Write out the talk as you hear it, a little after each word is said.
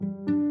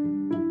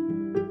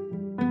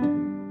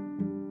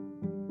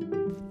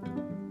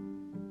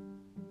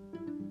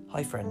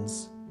Hi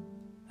friends,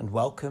 and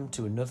welcome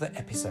to another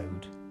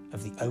episode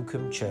of the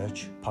Oakham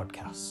Church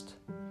podcast.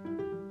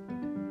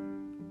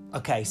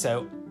 Okay,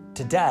 so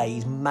today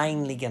is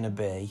mainly going to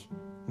be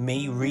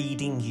me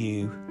reading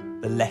you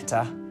the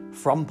letter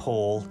from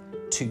Paul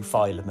to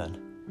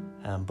Philemon.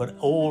 But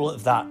all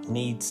of that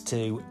needs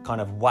to kind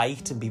of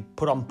wait and be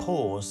put on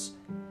pause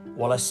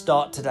while I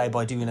start today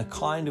by doing a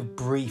kind of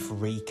brief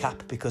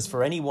recap, because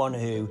for anyone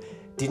who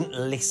didn't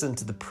listen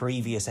to the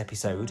previous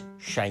episode,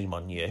 shame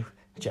on you,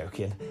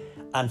 joking.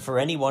 And for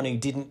anyone who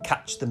didn't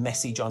catch the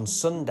message on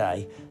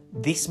Sunday,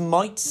 this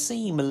might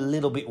seem a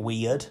little bit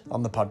weird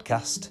on the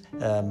podcast,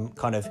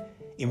 kind of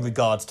in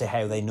regards to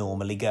how they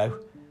normally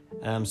go.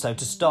 So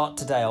to start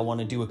today, I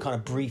want to do a kind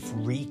of brief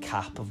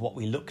recap of what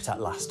we looked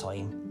at last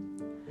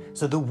time.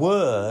 So the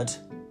word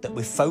that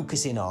we're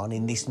focusing on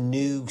in this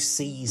new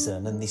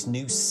season and this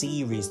new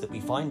series that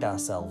we find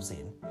ourselves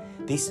in,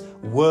 this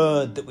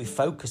word that we're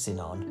focusing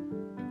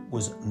on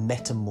was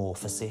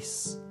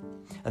metamorphosis.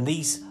 And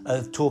these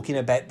are talking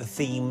about the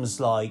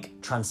themes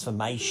like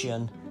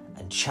transformation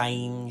and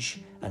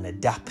change and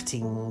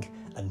adapting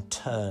and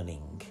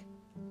turning.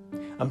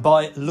 And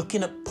by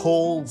looking at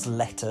Paul's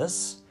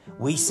letters,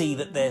 we see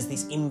that there's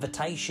this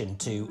invitation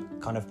to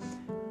kind of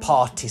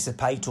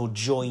participate or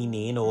join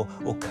in or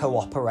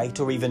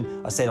cooperate, or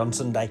even, I said on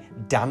Sunday,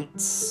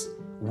 dance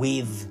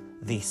with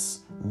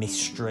this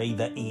mystery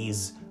that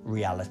is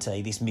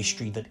reality, this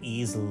mystery that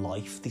is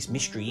life, this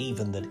mystery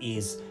even that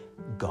is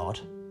God.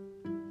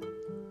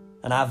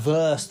 And our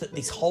verse that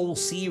this whole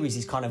series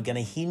is kind of going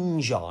to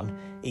hinge on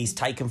is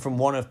taken from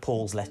one of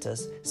Paul's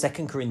letters,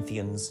 2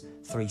 Corinthians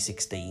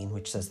 3:16,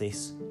 which says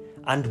this: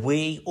 "And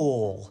we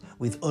all,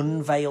 with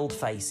unveiled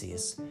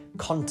faces,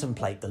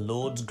 contemplate the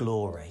Lord's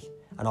glory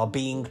and are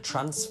being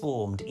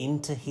transformed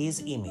into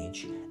his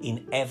image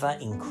in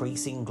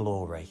ever-increasing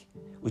glory,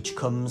 which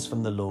comes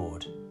from the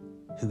Lord,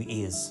 who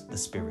is the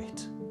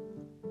Spirit."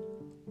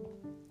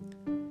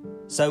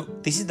 So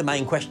this is the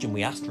main question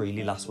we asked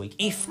really last week.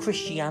 If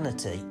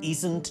Christianity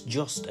isn't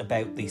just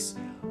about this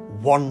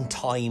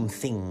one-time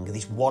thing,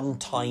 this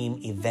one-time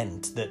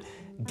event that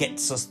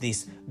gets us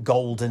this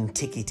golden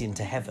ticket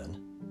into heaven,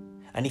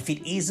 and if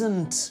it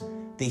isn't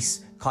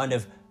this kind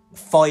of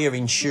fire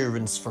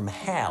insurance from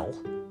hell,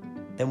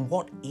 then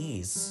what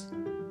is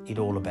it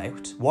all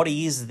about? What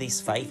is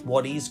this faith?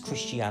 What is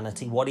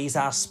Christianity? What is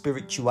our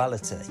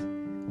spirituality?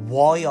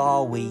 Why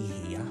are we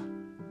here?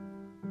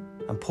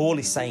 And Paul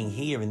is saying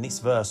here in this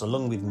verse,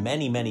 along with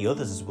many, many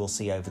others as we'll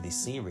see over this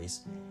series,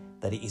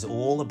 that it is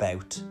all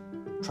about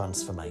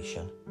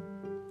transformation.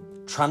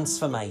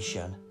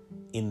 Transformation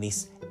in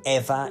this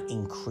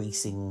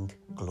ever-increasing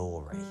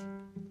glory.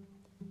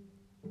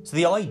 So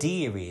the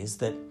idea is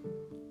that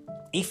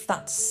if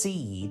that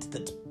seed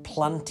that's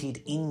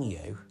planted in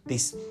you,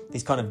 this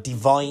kind of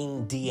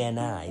divine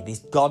DNA, this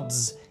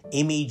God's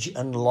image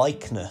and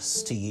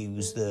likeness, to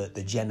use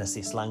the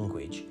Genesis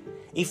language,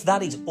 if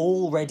that is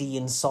already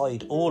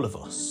inside all of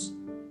us,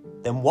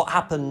 then what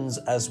happens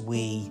as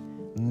we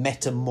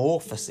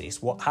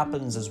metamorphosis, what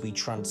happens as we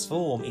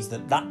transform, is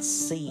that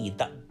seed,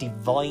 that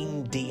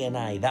divine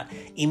DNA, that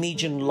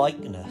image and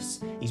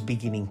likeness is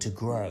beginning to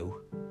grow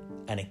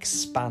and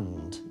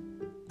expand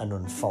and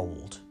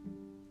unfold.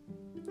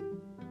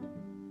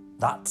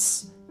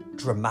 That's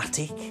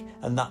dramatic,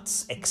 and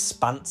that's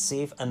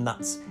expansive, and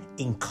that's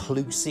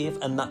inclusive,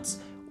 and that's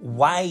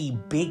way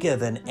bigger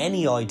than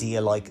any idea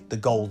like the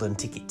golden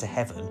ticket to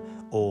heaven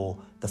or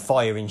the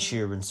fire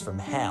insurance from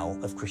hell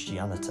of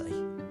Christianity.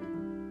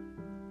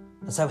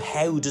 And so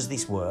how does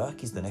this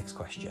work is the next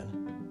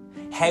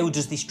question. How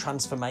does this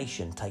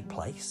transformation take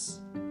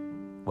place?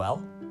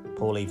 Well,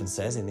 Paul even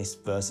says in this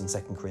verse in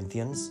 2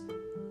 Corinthians,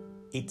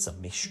 it's a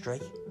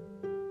mystery.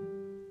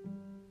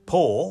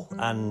 Paul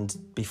and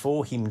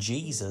before him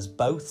Jesus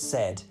both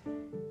said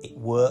it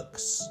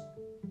works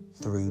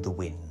through the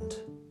wind.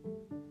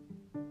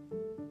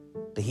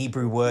 The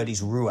Hebrew word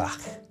is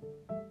ruach.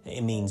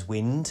 It means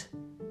wind,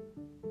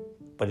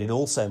 but it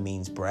also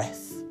means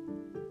breath,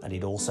 and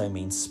it also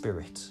means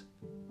spirit.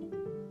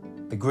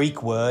 The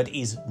Greek word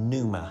is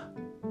pneuma,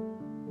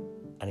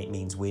 and it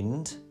means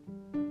wind,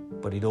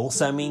 but it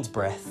also means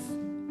breath,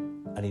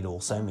 and it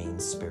also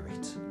means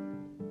spirit.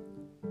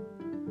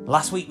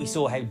 Last week we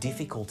saw how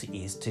difficult it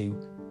is to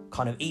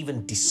kind of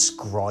even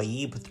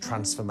describe the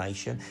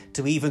transformation,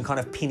 to even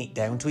kind of pin it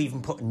down, to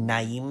even put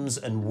names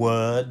and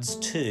words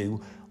to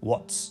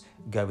what's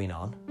going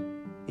on.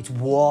 It's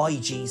why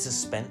Jesus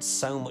spent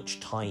so much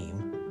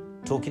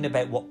time talking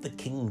about what the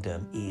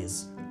kingdom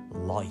is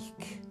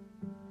like.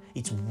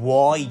 It's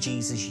why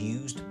Jesus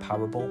used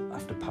parable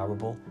after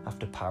parable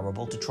after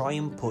parable to try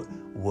and put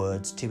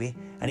words to it.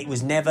 And it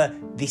was never,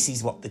 this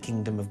is what the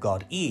kingdom of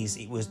God is.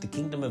 It was, the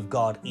kingdom of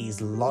God is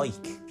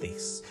like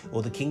this,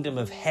 or the kingdom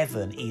of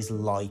heaven is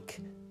like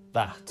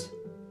that.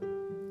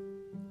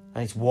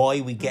 And it's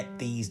why we get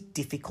these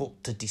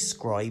difficult to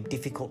describe,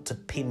 difficult to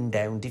pin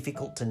down,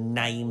 difficult to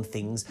name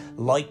things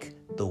like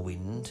the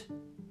wind.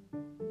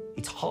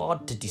 It's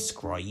hard to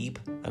describe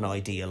an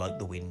idea like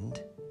the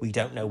wind. We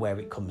don't know where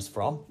it comes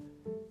from,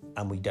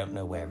 and we don't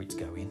know where it's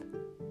going.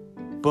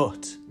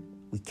 but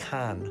we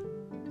can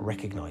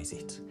recognise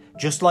it.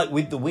 Just like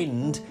with the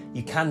wind,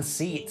 you can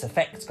see its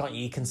effects, can't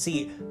you? You can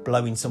see it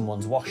blowing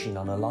someone's washing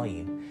on a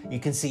line. You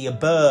can see a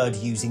bird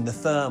using the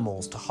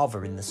thermals to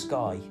hover in the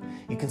sky.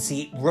 You can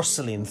see it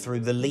rustling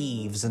through the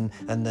leaves and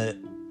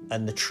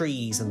the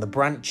trees and the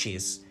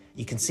branches.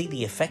 You can see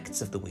the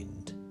effects of the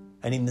wind.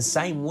 And in the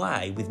same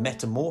way with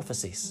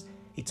metamorphosis,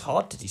 it's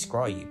hard to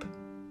describe.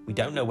 We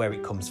don't know where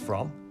it comes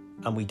from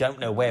and we don't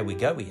know where we're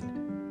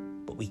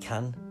going, but we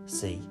can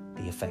see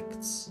the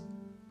effects.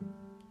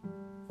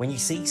 When you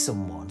see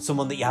someone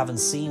that you haven't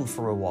seen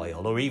for a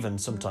while, or even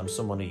sometimes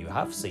someone who you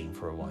have seen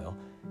for a while,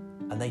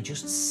 and they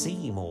just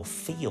seem or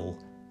feel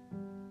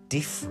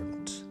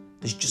different.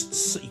 There's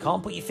just, you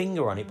can't put your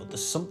finger on it, but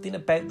there's something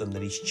about them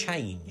that is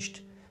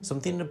changed,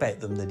 something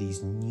about them that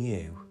is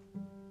new.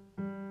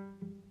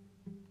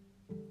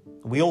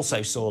 We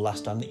also saw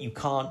last time that you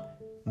can't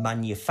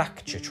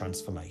manufacture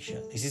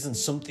transformation. This isn't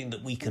something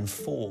that we can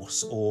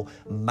force or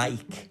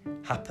make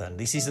happen.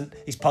 This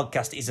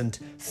podcast isn't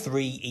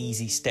 3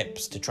 easy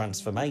steps to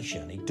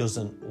transformation. It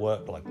doesn't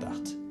work like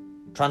that.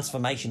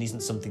 Transformation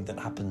isn't something that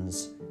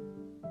happens.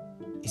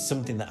 It's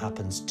something that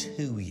happens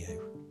to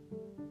you.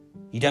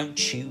 You don't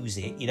choose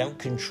it. You don't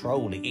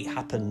control it. It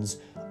happens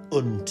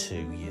unto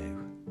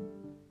you.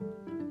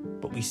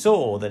 But we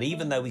saw that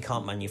even though we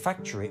can't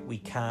manufacture it, we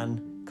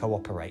can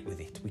cooperate with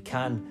it. We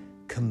can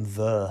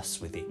converse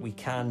with it. We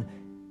can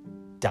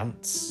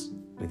dance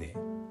with it.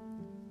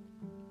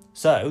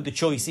 So the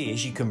choice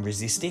is you can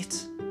resist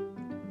it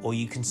or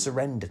you can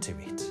surrender to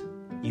it.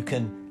 You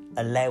can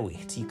allow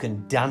it. You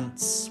can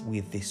dance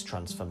with this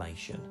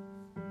transformation.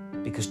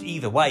 Because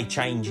either way,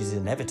 change is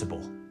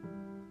inevitable.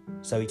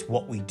 So it's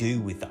what we do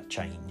with that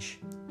change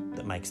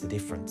that makes the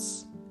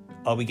difference.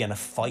 Are we going to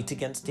fight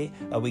against it?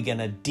 Are we going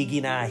to dig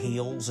in our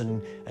heels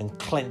and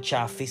clench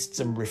our fists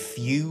and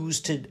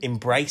refuse to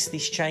embrace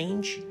this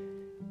change?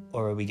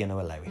 Or are we going to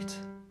allow it?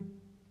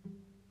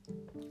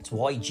 It's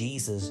why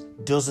Jesus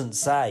doesn't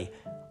say,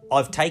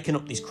 I've taken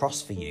up this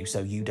cross for you so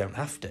you don't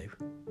have to.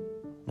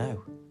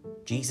 No,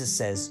 Jesus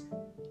says,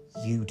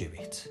 you do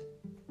it.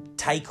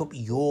 Take up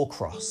your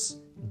cross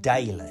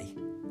daily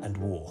and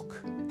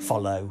walk.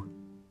 Follow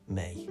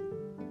me.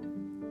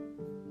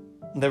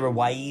 There are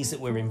ways that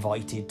we're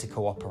invited to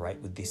cooperate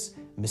with this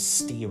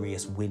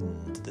mysterious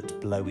wind that's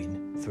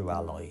blowing through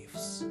our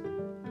lives.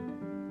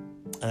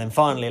 And then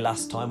finally,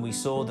 last time we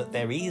saw that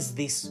there is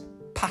this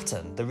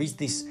pattern, there is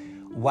this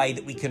way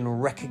that we can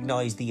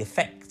recognise the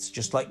effects,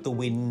 just like the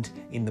wind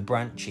in the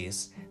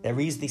branches. There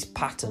is this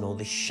pattern or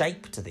this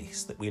shape to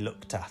this that we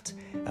looked at,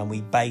 and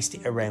we based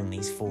it around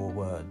these 4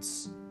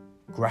 words: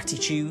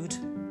 gratitude,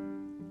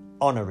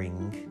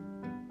 honouring,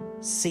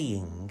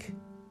 seeing,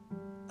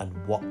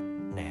 and what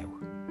now?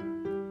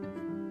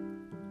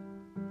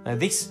 Now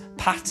this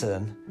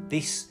pattern,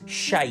 this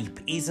shape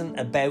isn't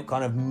about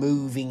kind of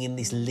moving in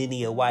this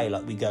linear way,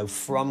 like we go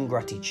from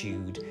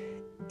gratitude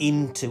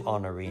into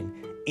honouring,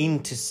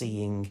 into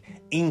seeing,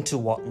 into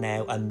what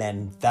now, and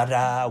then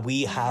ta-da,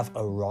 we have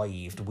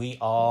arrived, we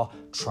are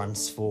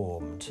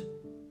transformed.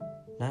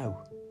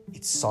 No,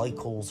 it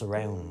cycles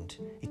around,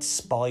 it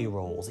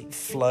spirals, it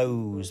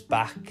flows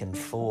back and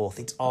forth,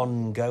 it's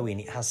ongoing,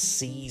 it has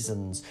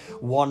seasons.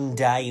 One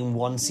day in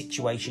one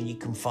situation you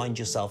can find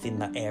yourself in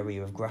that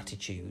area of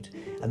gratitude,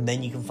 and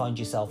then you can find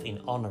yourself in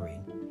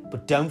honouring.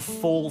 But don't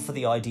fall for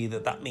the idea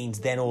that that means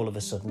then all of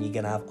a sudden you're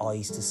going to have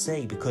eyes to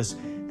see, because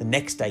the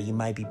next day you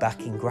may be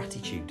back in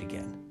gratitude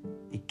again.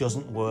 It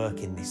doesn't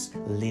work in this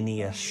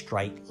linear,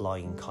 straight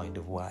line kind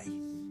of way.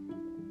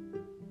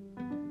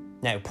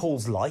 Now,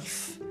 Paul's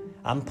life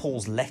and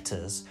Paul's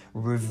letters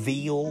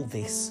reveal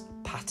this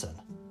pattern.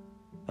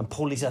 And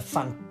Paul is a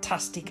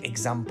fantastic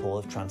example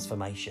of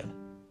transformation.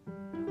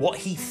 What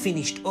he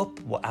finished up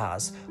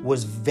as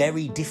was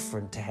very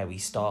different to how he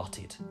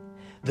started.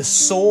 The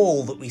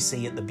Saul that we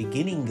see at the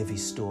beginning of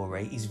his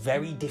story is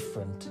very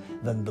different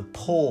than the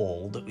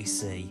Paul that we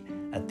see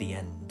at the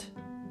end.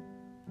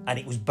 And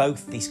it was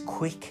both this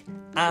quick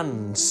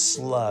and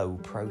slow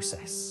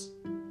process.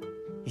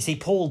 You see,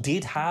 Paul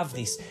did have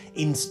this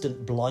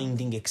instant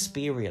blinding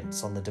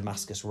experience on the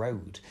Damascus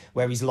Road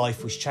where his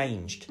life was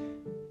changed,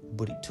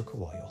 but it took a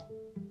while.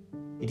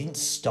 He didn't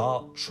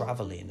start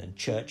travelling and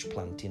church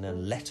planting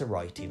and letter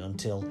writing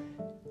until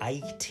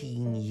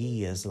 18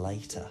 years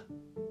later.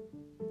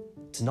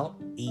 It's not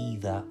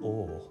either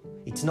or.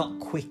 It's not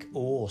quick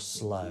or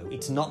slow.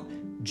 It's not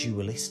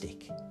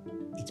dualistic.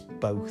 It's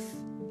both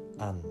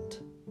and.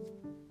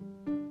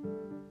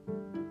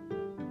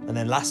 And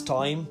then last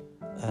time,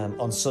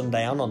 on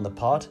Sunday and on the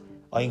pod,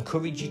 I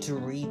encourage you to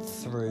read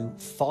through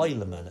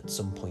Philemon at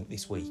some point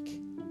this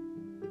week.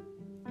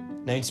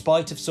 Now, in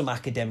spite of some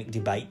academic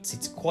debates,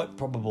 it's quite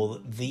probable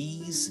that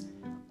these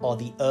are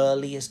the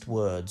earliest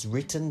words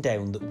written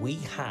down that we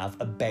have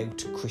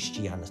about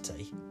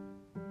Christianity.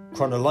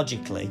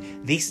 Chronologically,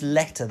 this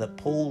letter that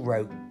Paul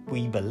wrote,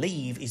 we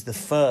believe, is the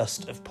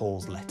first of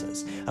Paul's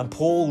letters. And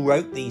Paul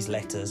wrote these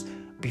letters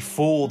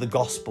before the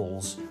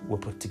Gospels were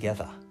put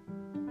together.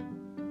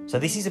 So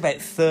this is about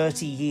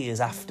 30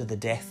 years after the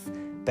death,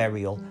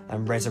 burial,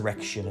 and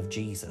resurrection of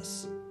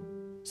Jesus.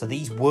 So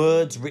these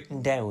words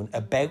written down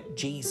about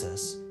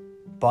Jesus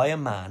by a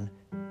man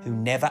who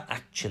never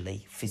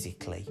actually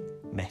physically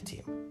met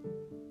him.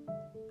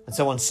 And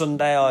so on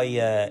Sunday,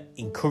 I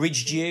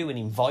encouraged you and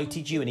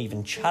invited you and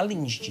even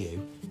challenged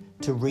you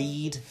to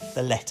read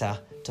the letter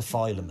to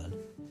Philemon.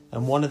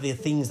 And one of the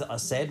things that I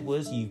said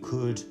was you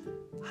could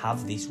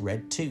have this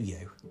read to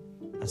you.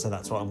 And so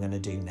that's what I'm going to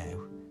do now.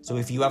 So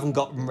if you haven't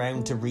gotten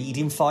round to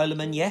reading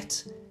Philemon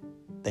yet,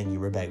 then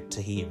you're about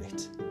to hear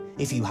it.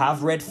 If you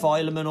have read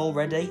Philemon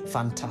already,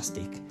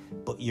 fantastic,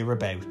 but you're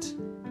about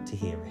to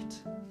hear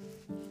it.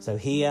 So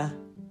here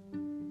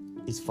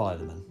is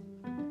Philemon.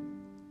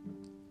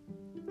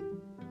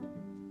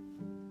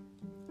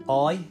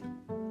 I,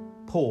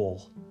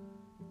 Paul,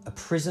 a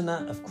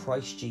prisoner of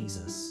Christ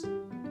Jesus,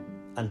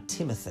 and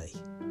Timothy,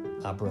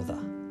 our brother,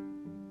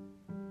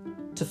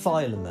 to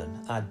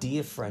Philemon, our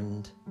dear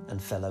friend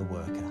and fellow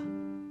worker,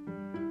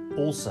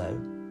 also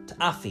to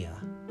Apphia,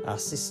 our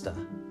sister,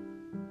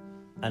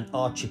 and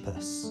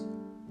Archippus,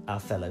 our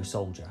fellow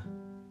soldier,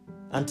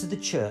 and to the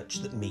church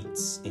that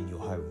meets in your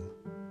home.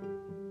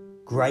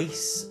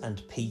 Grace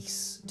and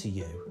peace to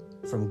you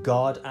from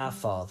God our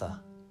Father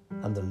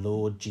and the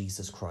Lord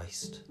Jesus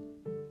Christ.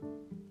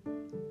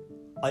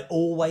 I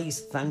always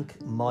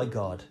thank my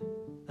God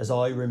as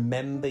I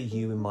remember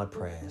you in my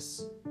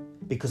prayers,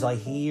 because I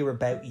hear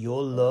about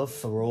your love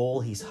for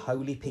all his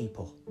holy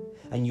people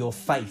and your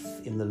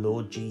faith in the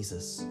Lord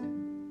Jesus.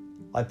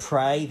 I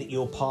pray that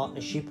your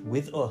partnership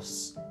with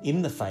us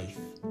in the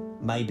faith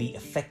may be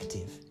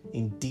effective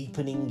in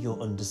deepening your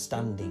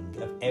understanding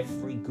of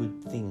every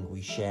good thing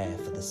we share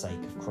for the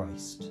sake of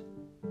Christ.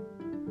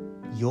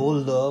 Your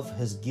love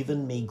has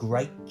given me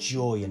great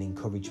joy and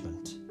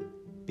encouragement,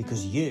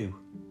 because you,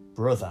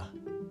 brother,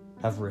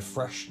 have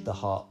refreshed the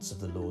hearts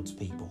of the Lord's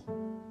people.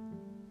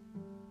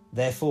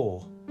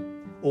 Therefore,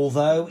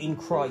 although in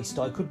Christ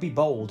I could be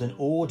bold and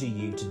order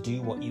you to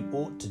do what you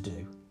ought to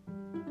do,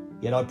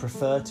 yet I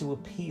prefer to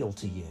appeal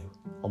to you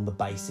on the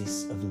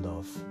basis of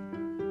love.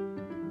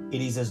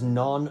 It is as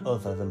none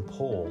other than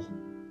Paul,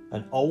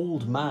 an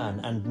old man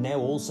and now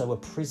also a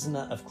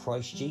prisoner of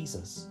Christ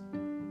Jesus,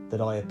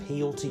 that I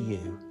appeal to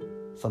you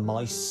for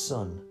my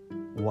son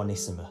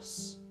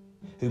Onesimus,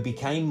 who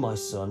became my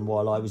son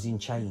while I was in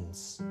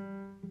chains.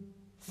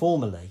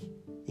 Formerly,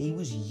 he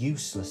was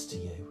useless to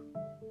you,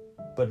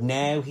 but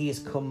now he has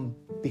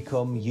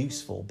become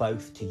useful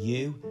both to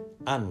you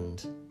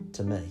and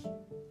to me.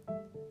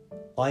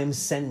 I am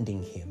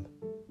sending him,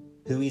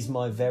 who is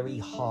my very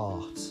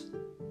heart,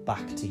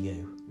 back to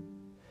you.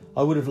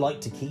 I would have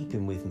liked to keep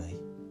him with me,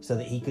 so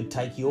that he could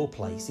take your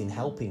place in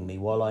helping me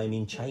while I am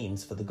in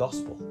chains for the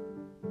gospel.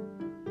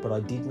 But I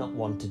did not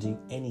want to do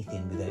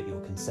anything without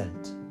your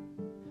consent,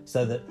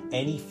 so that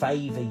any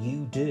favour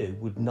you do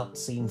would not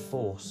seem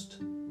forced,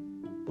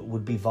 but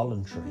would be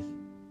voluntary.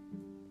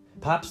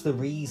 Perhaps the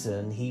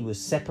reason he was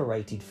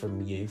separated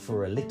from you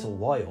for a little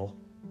while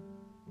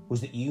was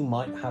that you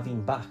might have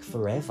him back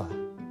forever,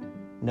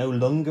 no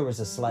longer as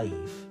a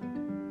slave,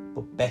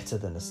 but better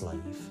than a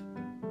slave,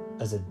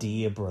 as a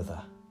dear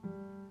brother.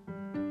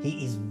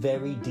 He is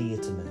very dear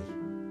to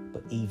me,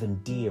 but even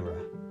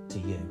dearer to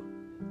you,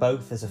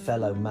 both as a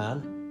fellow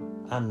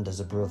man and as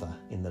a brother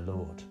in the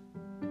Lord.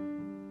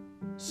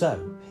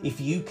 So, if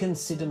you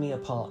consider me a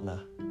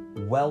partner,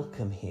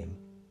 welcome him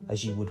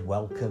as you would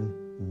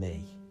welcome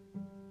me.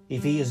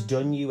 If he has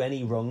done you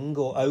any wrong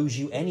or owes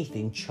you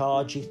anything,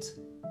 charge it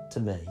to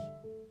me.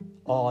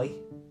 I,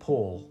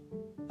 Paul,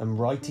 am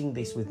writing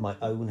this with my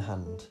own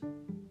hand.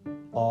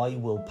 I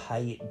will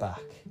pay it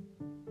back.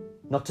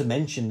 Not to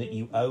mention that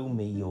you owe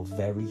me your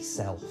very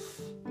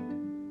self.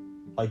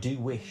 I do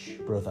wish,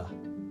 brother,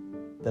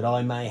 that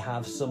I may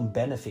have some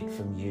benefit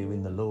from you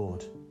in the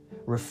Lord.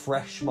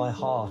 Refresh my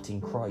heart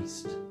in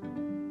Christ.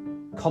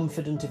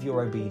 Confident of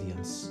your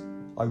obedience,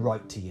 I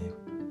write to you,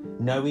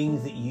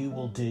 knowing that you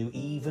will do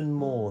even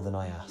more than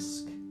I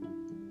ask.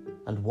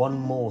 And one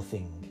more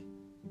thing.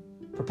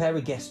 Prepare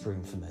a guest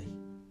room for me,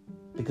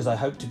 because I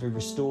hope to be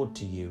restored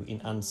to you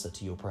in answer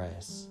to your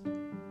prayers.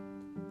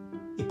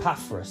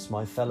 Epaphras,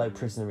 my fellow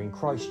prisoner in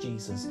Christ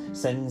Jesus,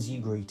 sends you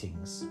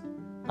greetings,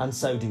 and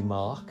so do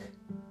Mark,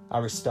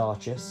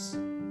 Aristarchus,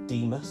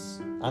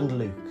 Demas, and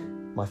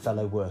Luke, my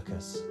fellow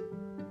workers.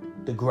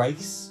 The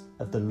grace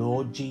of the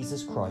Lord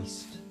Jesus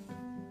Christ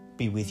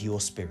be with your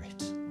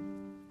spirit.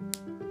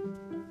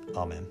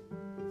 Amen.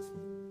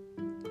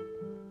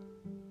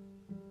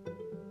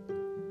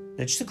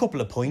 Now, just a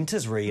couple of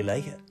pointers,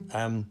 really.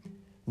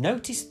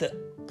 Notice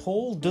that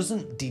Paul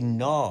doesn't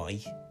deny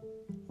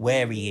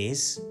where he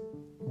is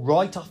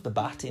right off the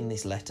bat in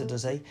this letter,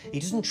 does he? He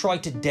doesn't try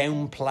to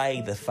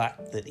downplay the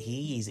fact that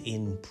he is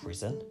in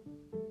prison.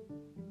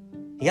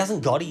 He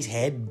hasn't got his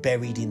head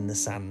buried in the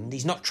sand.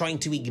 He's not trying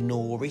to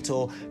ignore it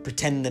or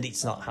pretend that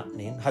it's not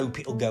happening, hope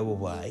it'll go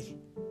away.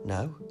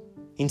 No.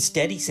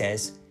 Instead, he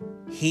says,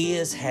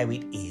 here's how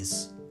it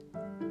is.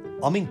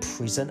 I'm in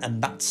prison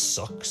and that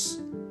sucks.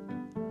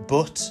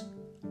 But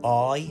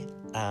I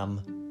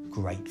am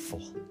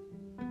grateful.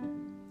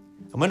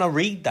 And when I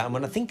read that and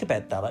when I think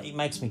about that, it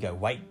makes me go,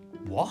 wait,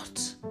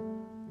 what?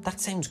 That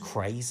sounds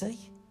crazy.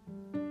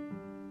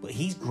 But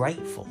he's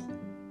grateful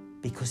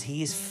because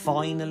he is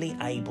finally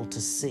able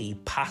to see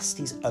past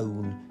his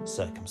own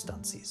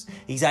circumstances.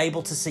 He's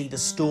able to see the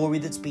story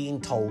that's being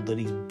told that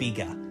is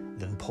bigger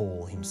than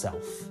Paul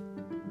himself.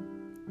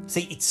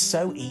 See, it's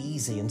so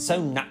easy and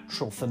so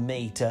natural for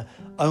me to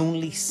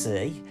only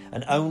see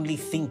and only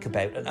think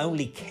about and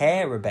only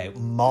care about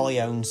my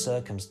own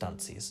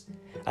circumstances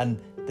and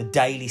the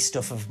daily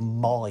stuff of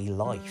my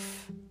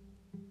life.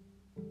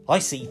 I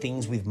see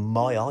things with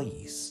my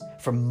eyes,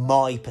 from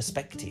my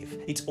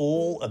perspective. It's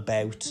all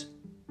about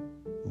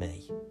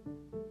me.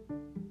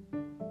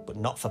 But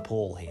not for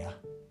Paul here.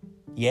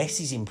 Yes,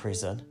 he's in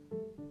prison,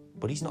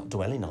 but he's not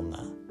dwelling on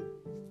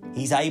that.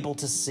 He's able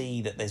to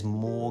see that there's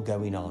more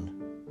going on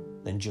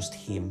than just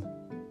him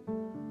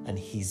and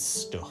his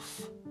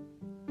stuff.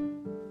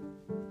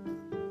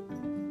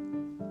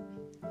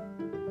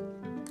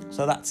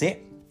 So that's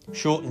it.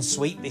 Short and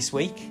sweet this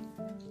week.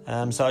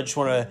 So I just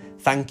want to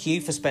thank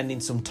you for spending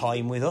some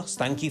time with us.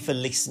 Thank you for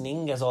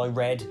listening as I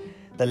read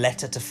the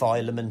letter to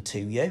Philemon to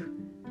you.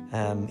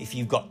 If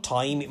you've got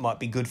time, it might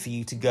be good for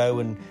you to go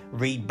and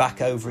read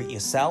back over it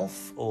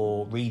yourself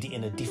or read it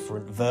in a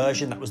different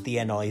version. That was the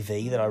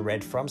NIV that I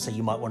read from, so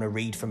you might want to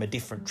read from a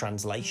different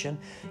translation.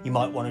 You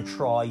might want to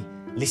try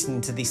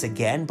listening to this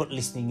again, but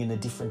listening in a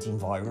different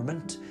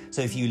environment.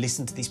 So if you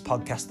listen to this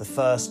podcast the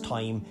first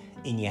time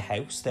in your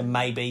house, then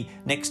maybe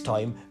next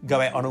time go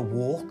out on a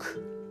walk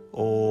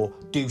or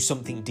do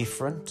something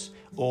different,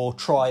 or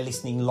try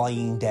listening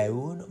lying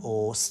down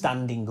or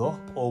standing up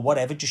or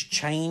whatever. Just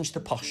change the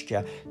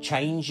posture,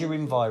 change your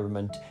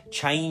environment,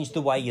 change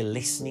the way you're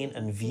listening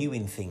and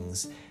viewing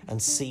things and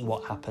see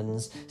what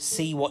happens.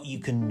 See what you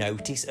can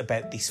notice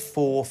about this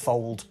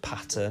fourfold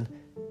pattern.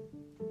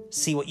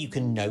 See what you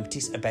can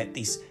notice about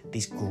this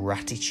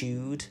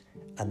gratitude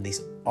and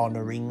this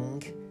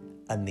honouring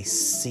and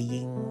this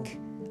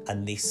seeing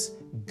and this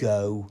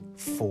go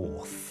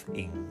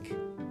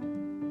forthing.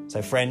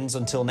 So friends,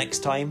 until next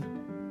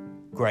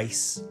time,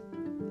 grace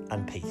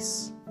and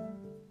peace.